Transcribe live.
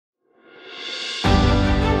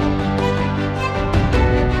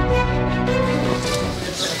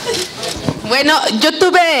Bueno, yo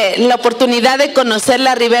tuve la oportunidad de conocer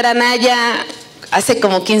la Rivera Anaya hace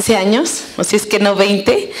como 15 años, o si es que no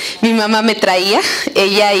 20, mi mamá me traía,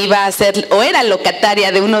 ella iba a ser, o era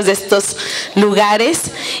locataria de uno de estos lugares.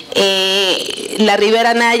 La Rivera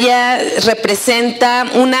Anaya representa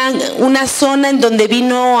una zona en donde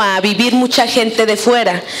vino a vivir mucha gente de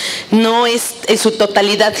fuera, no es en su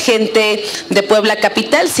totalidad gente de Puebla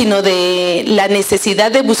capital, sino de la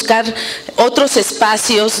necesidad de buscar otros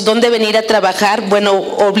espacios donde venir a trabajar. Bueno,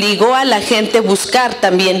 obligó a la gente a buscar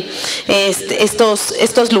también estos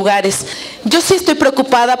lugares. Yo sí estoy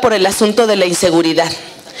preocupada por el asunto de la inseguridad.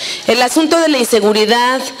 El asunto de la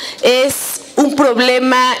inseguridad es un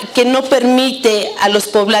problema que no permite a los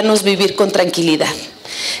poblanos vivir con tranquilidad,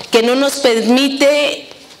 que no nos permite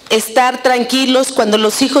estar tranquilos cuando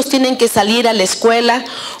los hijos tienen que salir a la escuela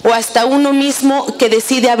o hasta uno mismo que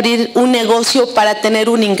decide abrir un negocio para tener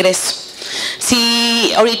un ingreso.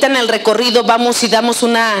 Si ahorita en el recorrido vamos y damos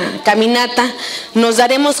una caminata, nos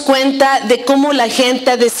daremos cuenta de cómo la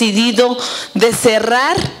gente ha decidido de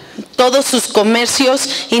cerrar todos sus comercios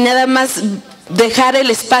y nada más dejar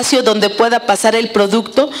el espacio donde pueda pasar el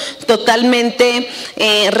producto, totalmente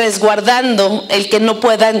resguardando el que no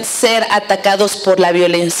puedan ser atacados por la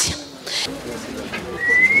violencia.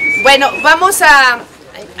 Bueno, vamos a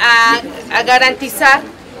garantizar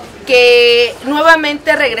que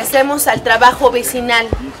nuevamente regresemos al trabajo vecinal,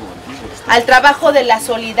 al trabajo de la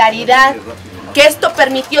solidaridad, que esto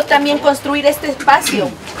permitió también construir este espacio.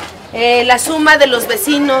 La suma de los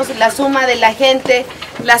vecinos, la suma de la gente,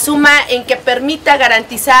 la suma en que permita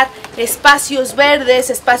garantizar espacios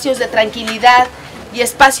verdes, espacios de tranquilidad y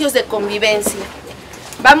espacios de convivencia.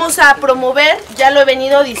 Vamos a promover, ya lo he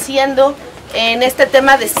venido diciendo, en este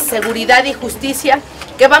tema de seguridad y justicia,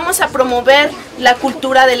 que vamos a promover la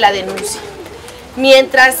cultura de la denuncia.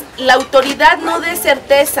 Mientras la autoridad no dé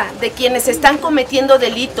certeza de quienes están cometiendo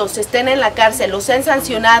delitos, estén en la cárcel o sean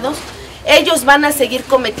sancionados, ellos van a seguir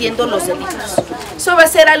cometiendo los delitos. Eso va a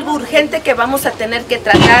ser algo urgente que vamos a tener que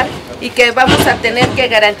tratar y que vamos a tener que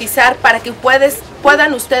garantizar para que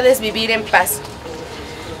puedan ustedes vivir en paz.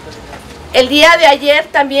 El día de ayer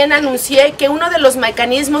también anuncié que uno de los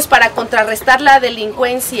mecanismos para contrarrestar la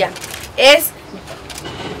delincuencia es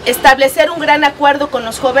establecer un gran acuerdo con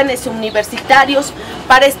los jóvenes universitarios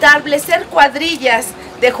para establecer cuadrillas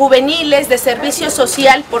de juveniles, de servicio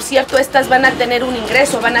social. Por cierto, estas van a tener un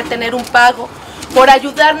ingreso, van a tener un pago, por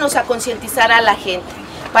ayudarnos a concientizar a la gente,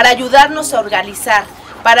 para ayudarnos a organizar,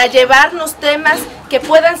 para llevarnos temas que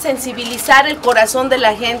puedan sensibilizar el corazón de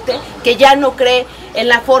la gente que ya no cree en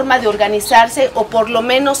la forma de organizarse o por lo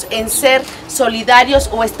menos en ser solidarios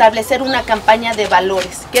o establecer una campaña de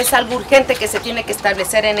valores, que es algo urgente que se tiene que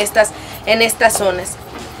establecer en estas zonas.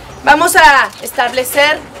 Vamos a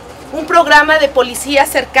establecer un programa de policía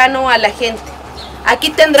cercano a la gente.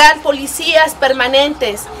 Aquí tendrán policías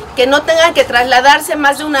permanentes que no tengan que trasladarse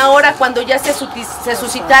más de una hora cuando ya se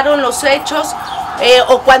suscitaron los hechos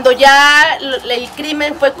o cuando ya el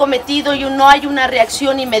crimen fue cometido y no hay una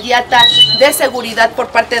reacción inmediata de seguridad por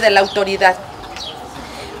parte de la autoridad.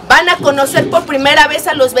 Van a conocer por primera vez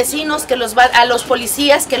a los vecinos, a los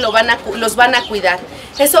policías que los van a cuidar.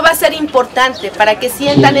 Eso va a ser importante para que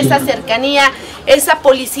sientan esa cercanía, esa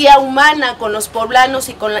policía humana con los poblanos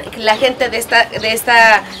y con la gente de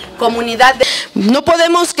esta comunidad. No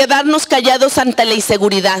podemos quedarnos callados ante la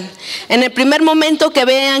inseguridad. En el primer momento que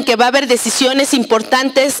vean que va a haber decisiones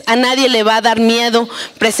importantes, a nadie le va a dar miedo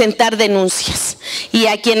presentar denuncias. Y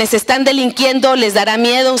a quienes están delinquiendo les dará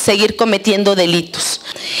miedo seguir cometiendo delitos.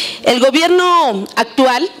 El gobierno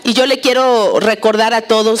actual, y yo le quiero recordar a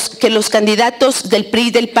todos que los candidatos del PRI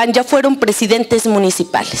y del PAN ya fueron presidentes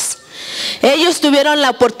municipales. Ellos tuvieron la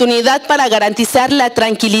oportunidad para garantizar la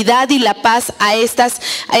tranquilidad y la paz a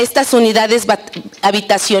estas unidades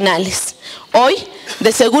habitacionales. Hoy,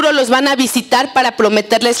 de seguro los van a visitar para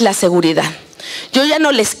prometerles la seguridad. Yo ya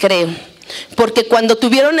no les creo, porque cuando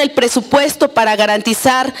tuvieron el presupuesto para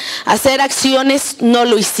garantizar hacer acciones, no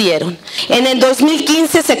lo hicieron. En el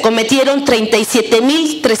 2015 se cometieron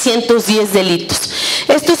 37.310 delitos.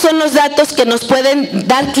 Estos son los datos que nos pueden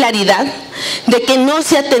dar claridad de que no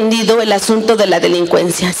se ha atendido el asunto de la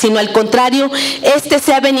delincuencia, sino al contrario,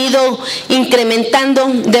 se ha venido incrementando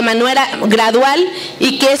de manera gradual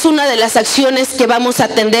y que es una de las acciones que vamos a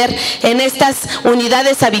atender en estas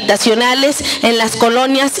unidades habitacionales, en las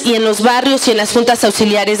colonias y en los barrios barrios y en las juntas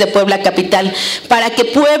auxiliares de Puebla Capital, para que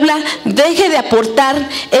Puebla deje de aportar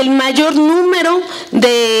el mayor número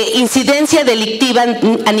de incidencia delictiva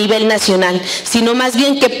a nivel nacional, sino más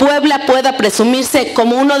bien que Puebla pueda presumirse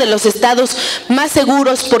como uno de los estados más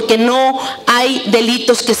seguros, porque no hay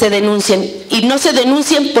delitos que se denuncien, y no se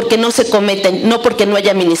denuncian porque no se cometen, no porque no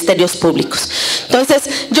haya ministerios públicos.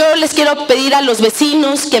 Entonces, yo les quiero pedir a los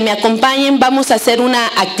vecinos que me acompañen. Vamos a hacer una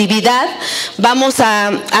actividad, vamos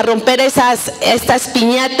a romper estas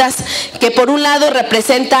piñatas que por un lado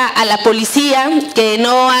representa a la policía, que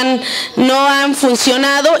no han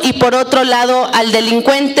funcionado, y por otro lado al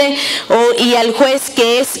delincuente y al juez,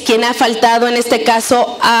 que es quien ha faltado en este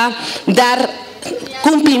caso a dar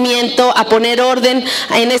cumplimiento, a poner orden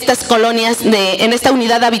en estas colonias, en esta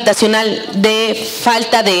unidad habitacional de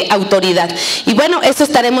falta de autoridad. Y bueno, eso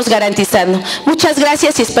estaremos garantizando. Muchas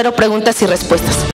gracias y espero preguntas y respuestas.